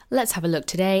Let's have a look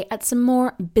today at some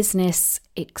more business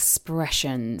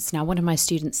expressions. Now, one of my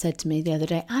students said to me the other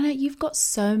day, Anna, you've got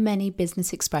so many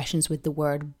business expressions with the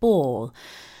word ball.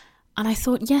 And I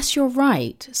thought, yes, you're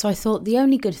right. So I thought the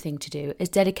only good thing to do is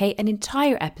dedicate an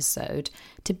entire episode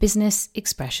to business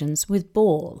expressions with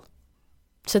ball.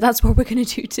 So that's what we're going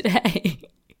to do today.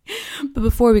 But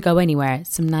before we go anywhere,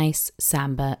 some nice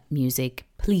samba music,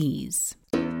 please.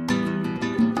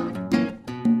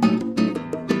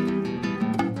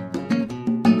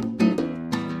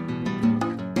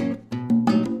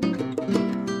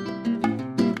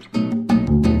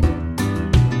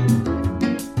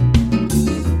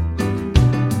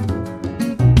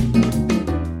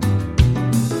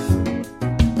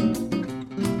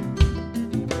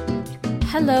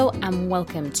 Hello and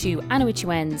welcome to Anna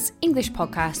Wichuen's English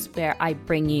podcast, where I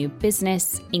bring you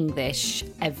business English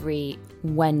every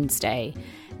Wednesday.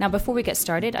 Now, before we get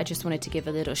started, I just wanted to give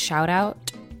a little shout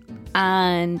out.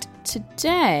 And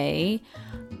today,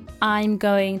 I'm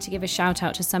going to give a shout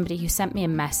out to somebody who sent me a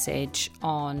message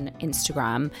on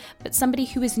Instagram, but somebody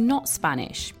who is not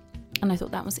Spanish. And I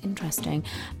thought that was interesting.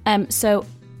 So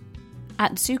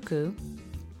at Zuku,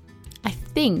 I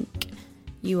think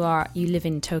you live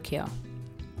in Tokyo.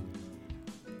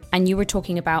 And you were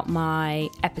talking about my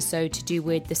episode to do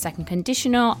with the second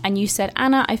conditional. And you said,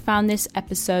 Anna, I found this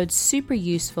episode super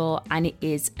useful and it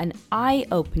is an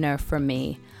eye-opener for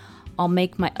me. I'll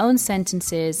make my own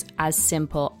sentences as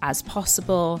simple as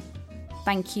possible.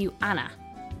 Thank you, Anna.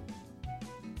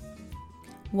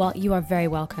 Well, you are very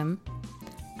welcome.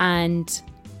 And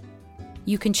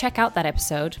you can check out that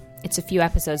episode. It's a few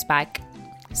episodes back.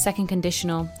 Second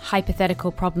conditional, hypothetical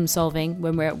problem solving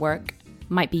when we're at work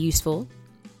might be useful.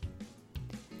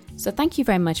 So thank you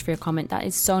very much for your comment. That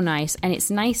is so nice. And it's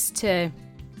nice to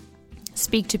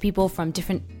speak to people from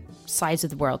different sides of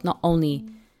the world, not only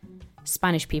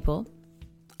Spanish people.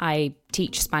 I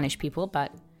teach Spanish people,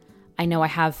 but I know I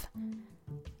have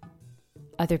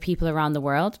other people around the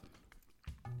world.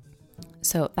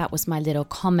 So that was my little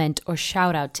comment or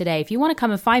shout out today. If you want to come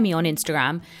and find me on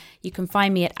Instagram, you can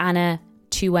find me at Anna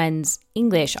Wichuen's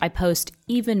English. I post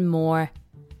even more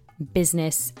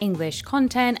business English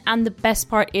content, and the best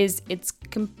part is it's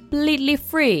completely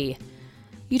free.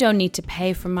 You don't need to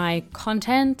pay for my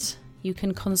content. You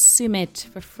can consume it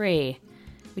for free,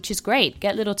 which is great.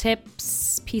 Get little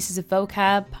tips, pieces of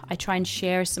vocab. I try and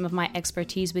share some of my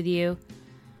expertise with you.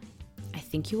 I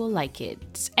think you will like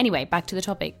it. Anyway, back to the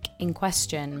topic in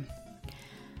question.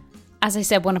 As I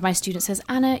said, one of my students says,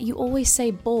 Anna, you always say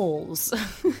balls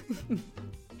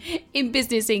in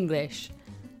business English.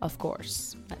 Of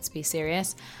course, let's be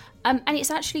serious. And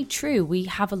it's actually true. We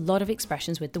have a lot of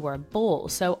expressions with the word ball.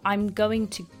 So I'm going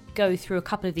to go through a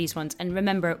couple of these ones. And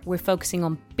remember, we're focusing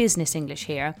on business English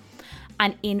here.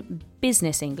 And in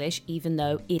business English, even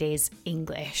though it is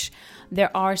English, there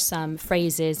are some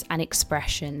phrases and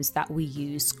expressions that we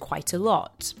use quite a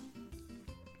lot.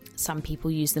 Some people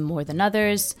use them more than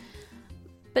others,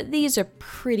 but these are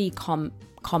pretty common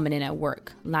in our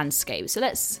work landscape. So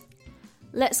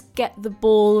let's get the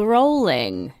ball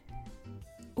rolling.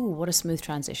 Ooh, what a smooth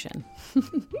transition.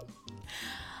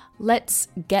 Let's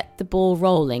get the ball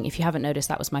rolling. If you haven't noticed,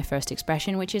 that was my first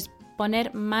expression, which is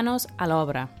poner manos a la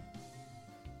obra.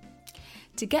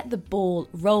 To get the ball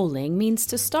rolling means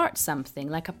to start something,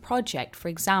 like a project, for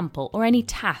example, or any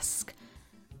task.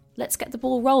 Let's get the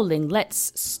ball rolling.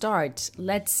 Let's start.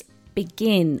 Let's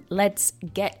begin. Let's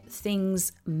get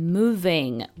things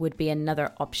moving would be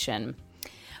another option.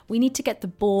 We need to get the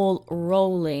ball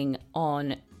rolling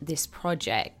on this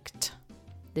project.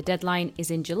 The deadline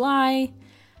is in July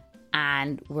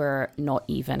and we're not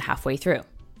even halfway through.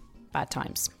 Bad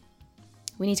times.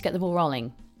 We need to get the ball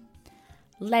rolling.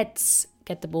 Let's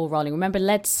get the ball rolling. Remember,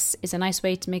 let's is a nice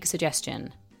way to make a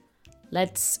suggestion.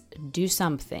 Let's do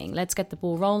something. Let's get the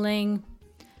ball rolling.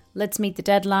 Let's meet the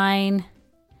deadline.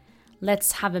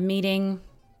 Let's have a meeting.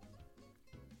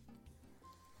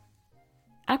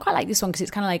 I quite like this one because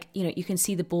it's kind of like, you can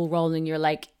see the ball rolling. You're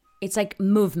like, it's like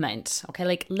movement. Okay,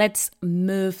 like let's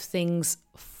move things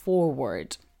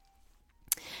forward.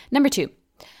 Number 2.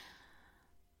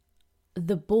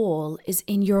 The ball is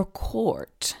in your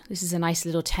court. This is a nice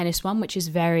little tennis one, which is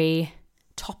very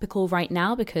topical right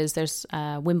now because there's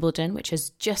Wimbledon, which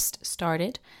has just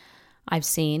started. I've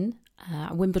seen.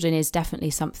 Wimbledon is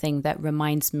definitely something that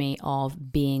reminds me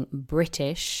of being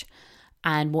British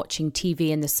and watching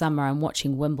TV in the summer and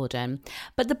watching Wimbledon.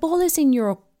 But the ball is in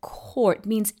your court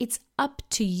means it's up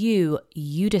to you.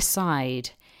 You decide.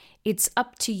 It's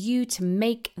up to you to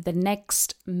make the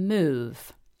next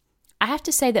move. I have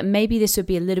to say that maybe this would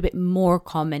be a little bit more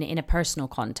common in a personal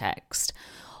context.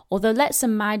 Although let's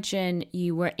imagine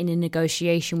you were in a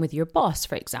negotiation with your boss,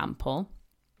 for example.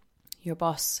 Your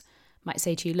boss might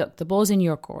say to you, look, the ball's in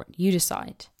your court. You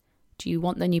decide. Do you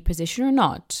want the new position or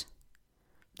not?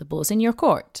 The ball's in your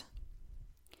court.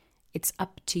 It's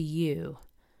up to you.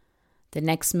 The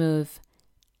next move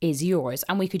is yours.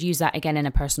 And we could use that again in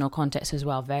a personal context as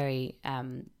well. Very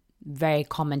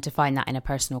common to find that in a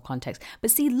personal context.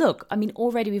 But see, look, I mean,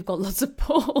 already we've got lots of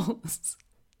balls.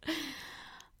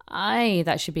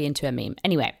 That should be into a meme.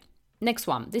 Anyway, next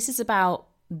one. This is about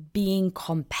being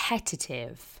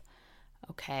competitive,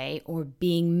 okay, or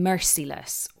being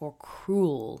merciless or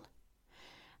cruel.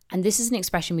 And this is an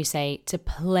expression we say to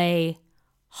play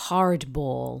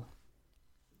hardball.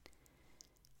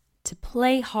 To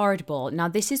play hardball. Now,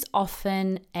 this is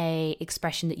often an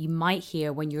expression that you might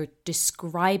hear when you're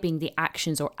describing the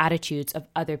actions or attitudes of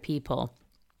other people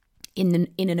in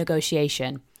a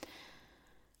negotiation.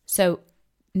 So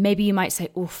maybe you might say,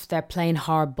 oof, they're playing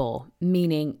hardball,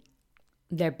 meaning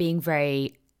they're being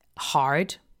very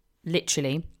hard,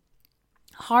 literally.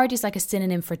 Hard is like a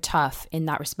synonym for tough in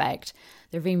that respect.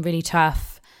 They're being really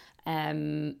tough.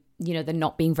 They're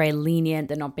not being very lenient.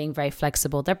 They're not being very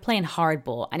flexible. They're playing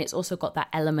hardball. And it's also got that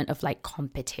element of like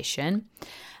competition.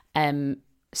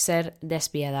 Ser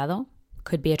despiadado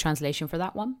could be a translation for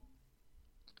that one.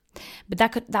 But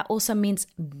that also means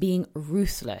being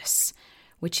ruthless,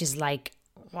 which is like,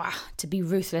 wow, to be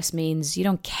ruthless means you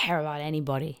don't care about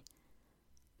anybody.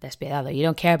 Despiadado, you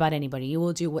don't care about anybody. You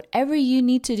will do whatever you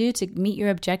need to do to meet your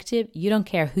objective. You don't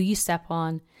care who you step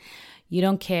on. You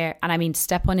don't care, and I mean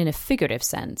step on in a figurative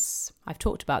sense. I've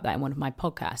talked about that in one of my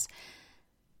podcasts.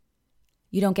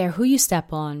 You don't care who you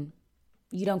step on.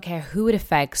 You don't care who it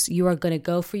affects. You are going to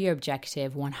go for your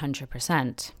objective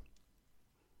 100%.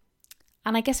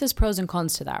 And I guess there's pros and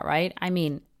cons to that, right? I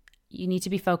mean, you need to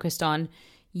be focused on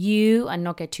you and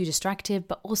not get too distracted.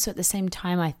 But also at the same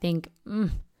time, I think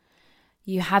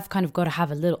you have kind of got to have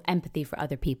a little empathy for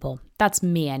other people. That's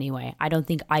me anyway. I don't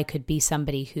think I could be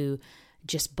somebody who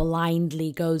just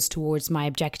blindly goes towards my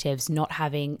objectives, not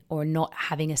having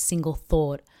a single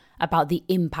thought about the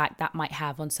impact that might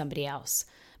have on somebody else.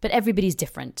 But everybody's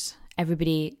different.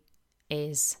 Everybody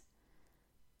is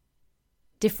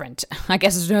different. I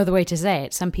guess there's no other way to say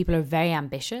it. Some people are very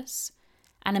ambitious,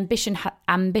 and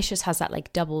ambitious has that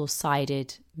like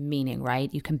double-sided meaning,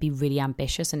 right? You can be really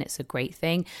ambitious and it's a great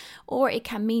thing, or it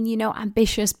can mean,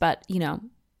 ambitious, but,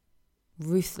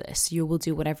 ruthless. You will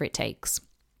do whatever it takes.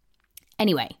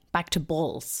 Anyway, back to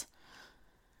balls.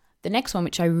 The next one,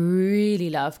 which I really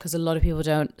love because a lot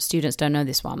of students don't know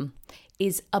this one,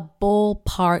 is a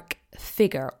ballpark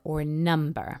figure or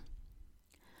number.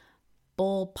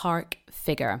 Ballpark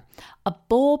figure. A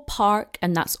ballpark,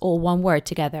 and that's all one word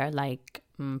together, like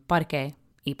parque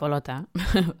y pelota.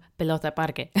 Pelota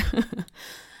parque.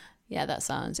 Yeah, that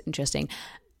sounds interesting.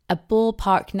 A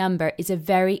ballpark number is a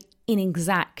very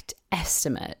inexact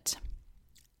estimate.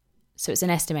 So it's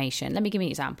an estimation. Let me give you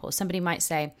an example. Somebody might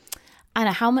say,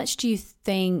 Anna, how much do you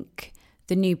think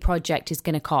the new project is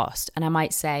going to cost? And I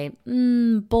might say,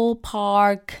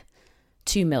 ballpark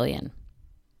 2 million.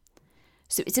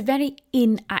 So it's a very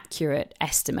inaccurate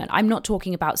estimate. I'm not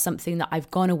talking about something that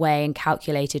I've gone away and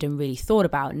calculated and really thought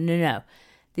about. No.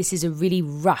 This is a really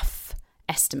rough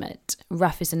estimate.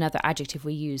 Rough is another adjective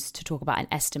we use to talk about an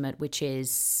estimate, which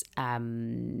is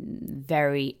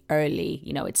very early.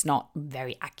 It's not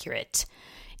very accurate.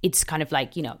 It's kind of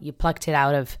like, you plucked it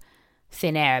out of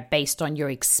thin air based on your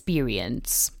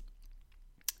experience.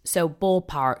 So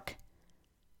ballpark,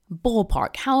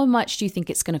 how much do you think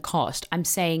it's going to cost? I'm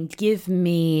saying give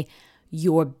me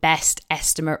your best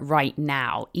estimate right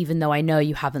now, even though I know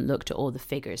you haven't looked at all the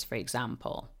figures, for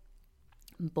example.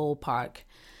 Ballpark.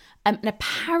 And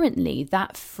apparently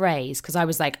that phrase, because I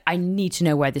was like, I need to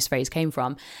know where this phrase came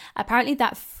from. Apparently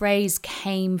that phrase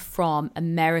came from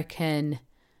American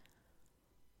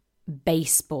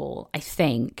baseball, I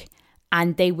think.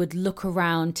 And they would look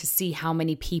around to see how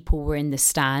many people were in the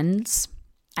stands.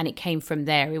 And it came from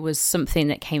there. It was something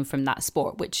that came from that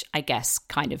sport, which I guess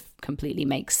kind of completely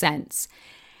makes sense.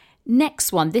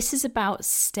 Next one, this is about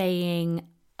staying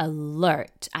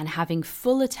alert and having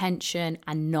full attention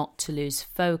and not to lose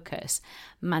focus.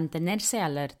 Mantenerse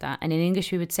alerta. And in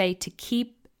English, we would say to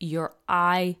keep your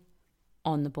eye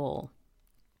on the ball.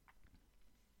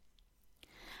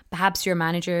 Perhaps your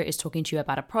manager is talking to you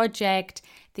about a project.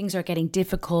 Things are getting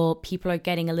difficult. People are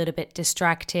getting a little bit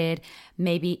distracted.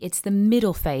 Maybe it's the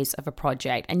middle phase of a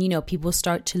project. And, people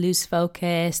start to lose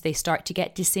focus. They start to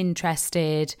get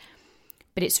disinterested.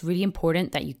 But it's really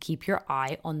important that you keep your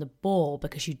eye on the ball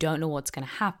because you don't know what's going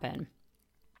to happen.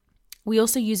 We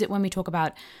also use it when we talk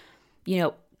about,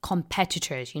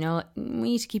 competitors, you know, you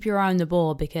need to keep your eye on the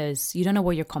ball because you don't know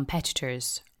what your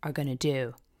competitors are going to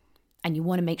do. And you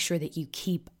want to make sure that you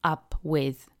keep up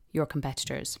with your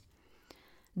competitors.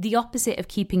 The opposite of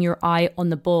keeping your eye on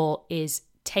the ball is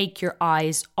take your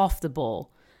eyes off the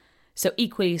ball. So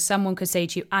equally, someone could say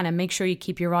to you, Anna, make sure you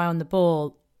keep your eye on the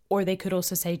ball. Or they could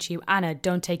also say to you, Anna,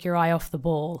 don't take your eye off the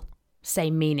ball.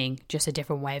 Same meaning, just a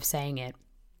different way of saying it.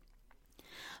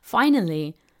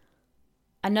 Finally,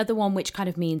 another one which kind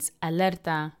of means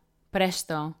alerta,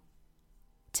 presto,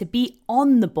 to be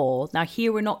on the ball. Now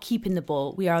here we're not keeping the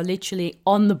ball, we are literally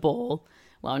on the ball.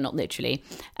 Well, not literally.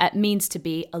 It means to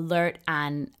be alert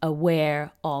and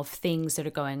aware of things that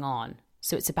are going on.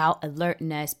 So it's about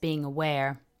alertness, being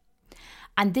aware.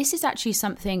 And this is actually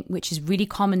something which is really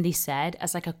commonly said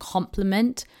as like a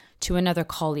compliment to another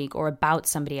colleague or about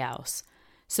somebody else.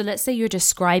 So let's say you're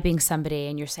describing somebody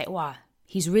and you're saying, wow,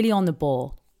 he's really on the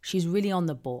ball. She's really on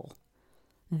the ball.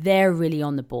 They're really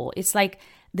on the ball. It's like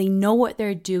they know what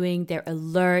they're doing. They're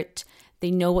alert.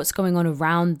 They know what's going on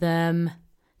around them.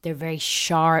 They're very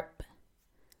sharp.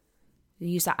 We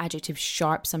use that adjective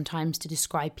sharp sometimes to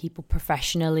describe people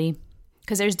professionally.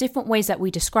 Because there's different ways that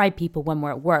we describe people when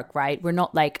we're at work, right? We're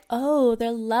not like, oh,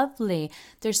 they're lovely.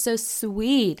 They're so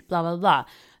sweet, blah, blah, blah.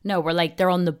 No, we're like, they're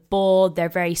on the ball. They're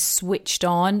very switched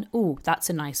on. Ooh, that's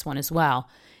a nice one as well.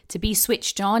 To be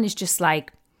switched on is just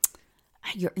like,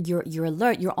 you're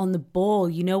alert. You're on the ball.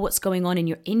 You know what's going on in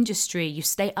your industry. You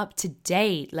stay up to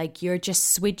date. Like you're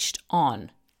just switched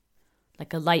on.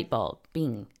 Like a light bulb.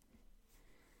 Bing.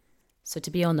 So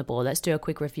to be on the ball, let's do a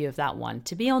quick review of that one.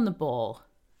 To be on the ball.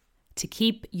 To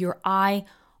keep your eye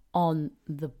on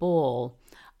the ball.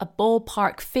 A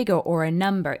ballpark figure or a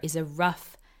number is a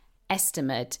rough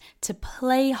estimate. To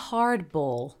play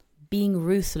hardball, being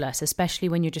ruthless, especially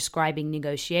when you're describing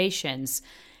negotiations.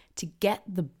 To get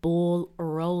the ball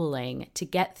rolling, to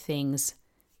get things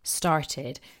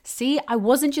started. See, I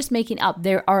wasn't just making up.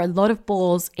 There are a lot of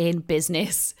balls in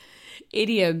business,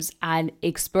 idioms and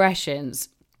expressions.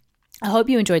 I hope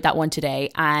you enjoyed that one today,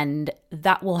 and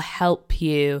that will help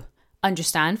you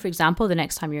understand, for example, the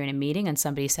next time you're in a meeting and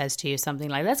somebody says to you something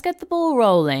like, let's get the ball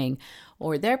rolling,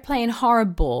 or they're playing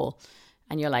hardball,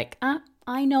 and you're like,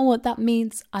 I know what that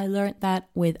means. I learned that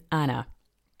with Anna.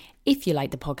 If you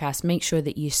like the podcast, make sure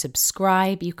that you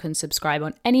subscribe. You can subscribe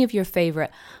on any of your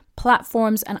favorite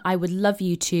platforms, and I would love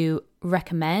you to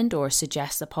recommend or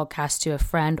suggest the podcast to a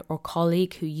friend or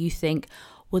colleague who you think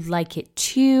would like it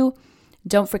too.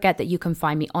 Don't forget that you can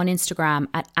find me on Instagram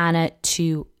at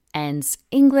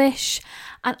Anna2EndsEnglish,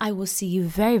 and I will see you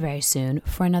very, very soon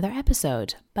for another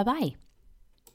episode. Bye-bye.